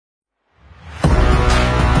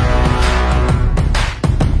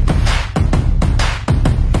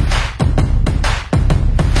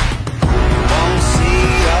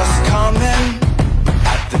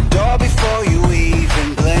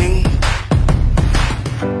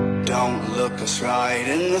right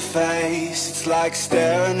in the face. It's like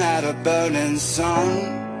staring at a burning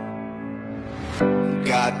sun.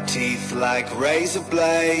 Got teeth like razor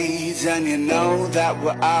blades, and you know that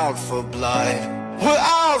we're out for blood. We're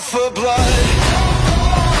out for blood.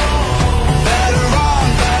 Better run,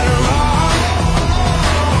 better run.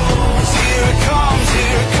 'Cause here it comes,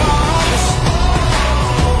 here it comes.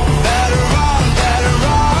 Better run, better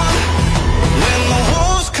run. When the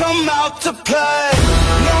wolves come out to play,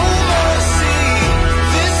 no mercy.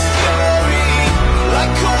 This fury,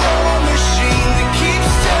 like a war machine that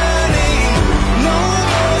keeps turning. No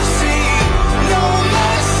mercy, no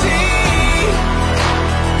mercy.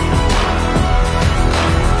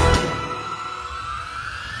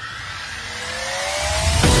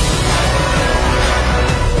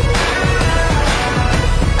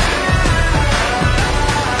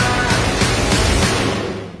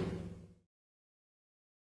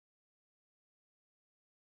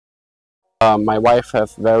 My wife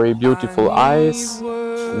has very beautiful eyes,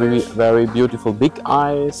 very beautiful big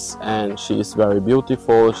eyes, and she is very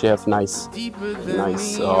beautiful. She has nice.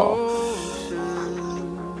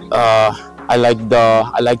 I like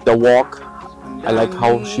the walk. I like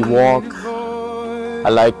how she walk. I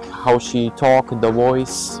like how she talk. The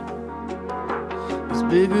voice. It's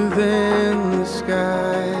bigger than the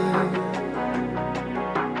sky.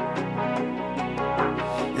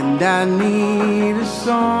 And I need a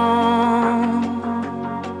song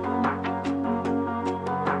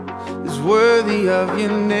that's worthy of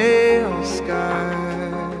your nail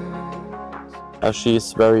scars.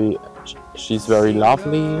 She's very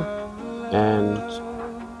lovely, and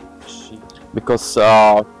because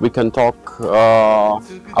we can talk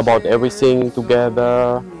about everything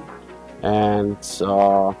together, and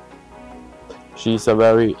she's a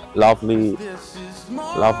very lovely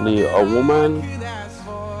woman.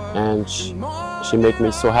 And she made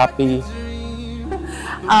me so happy.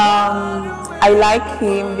 I like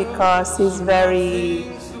him because he's very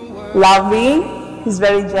loving, he's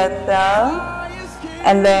very gentle,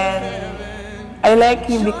 and then I like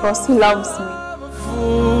him because he loves me.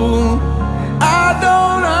 I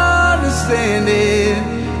don't understand it,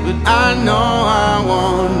 but I know I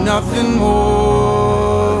want nothing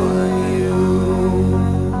more than you.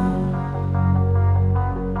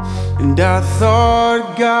 And I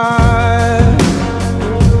thought God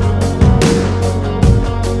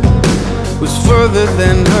was further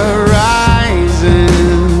than horizons,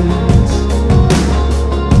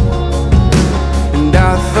 and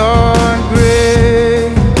I thought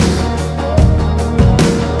grace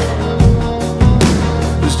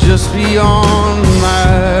was just beyond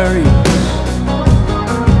my reach.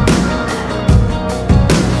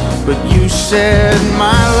 But you said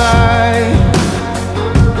my life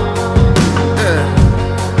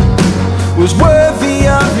was worthy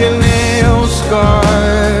of your nail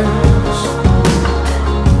scars.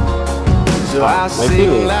 So I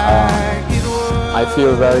sing like it was. I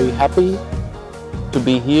feel very happy to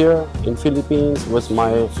be here in Philippines with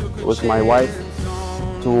my wife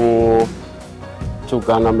to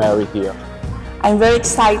gonna marry here. I'm very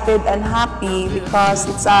excited and happy because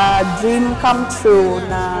it's a dream come true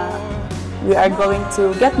na we are going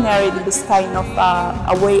to get married in this kind of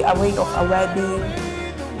a way of a wedding.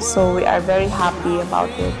 So we are very happy about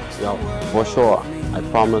it. Yeah, for sure. I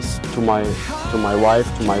promise to my wife,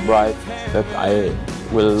 to my bride, that I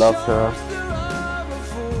will love her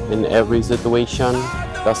in every situation.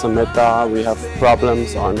 Doesn't matter we have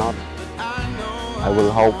problems or not. I will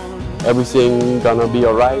hope everything gonna be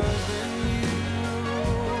alright.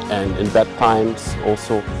 And in bad times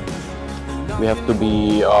also, we have to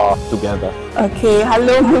be together. Okay,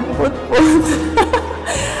 hello, Put.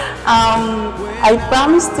 I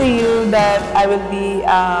promise to you that I will be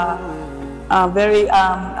a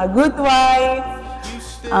good wife,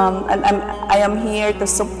 and I am here to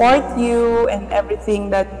support you and everything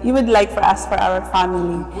that you would like for us, for our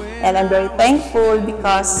family. And I'm very thankful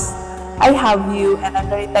because I have you, and I'm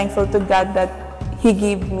very thankful to God that He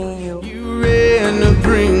gave me you. You ran to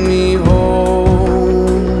bring me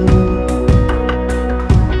home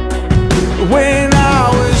when I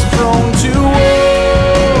was prone to water.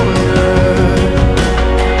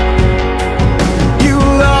 You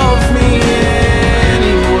loved me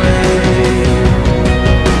anyway.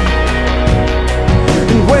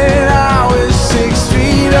 And when I was 6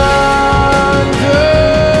 feet under,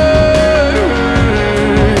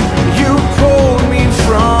 you pulled me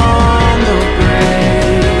from the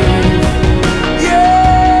grave.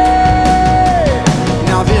 Yeah.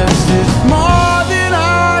 Now this is more than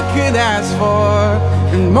I could ask for.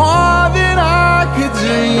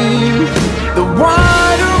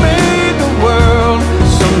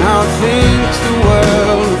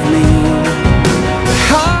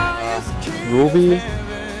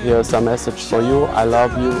 here's a message for you. I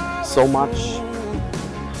love you so much.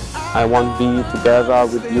 I want to be together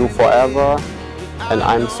with you forever, and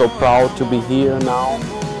I'm so proud to be here now,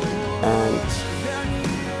 and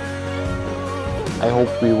I hope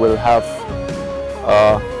we will have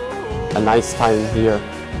a nice time here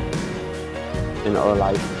in our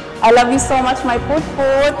life. I love you so much, my put.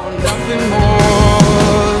 Nothing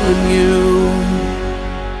more than you.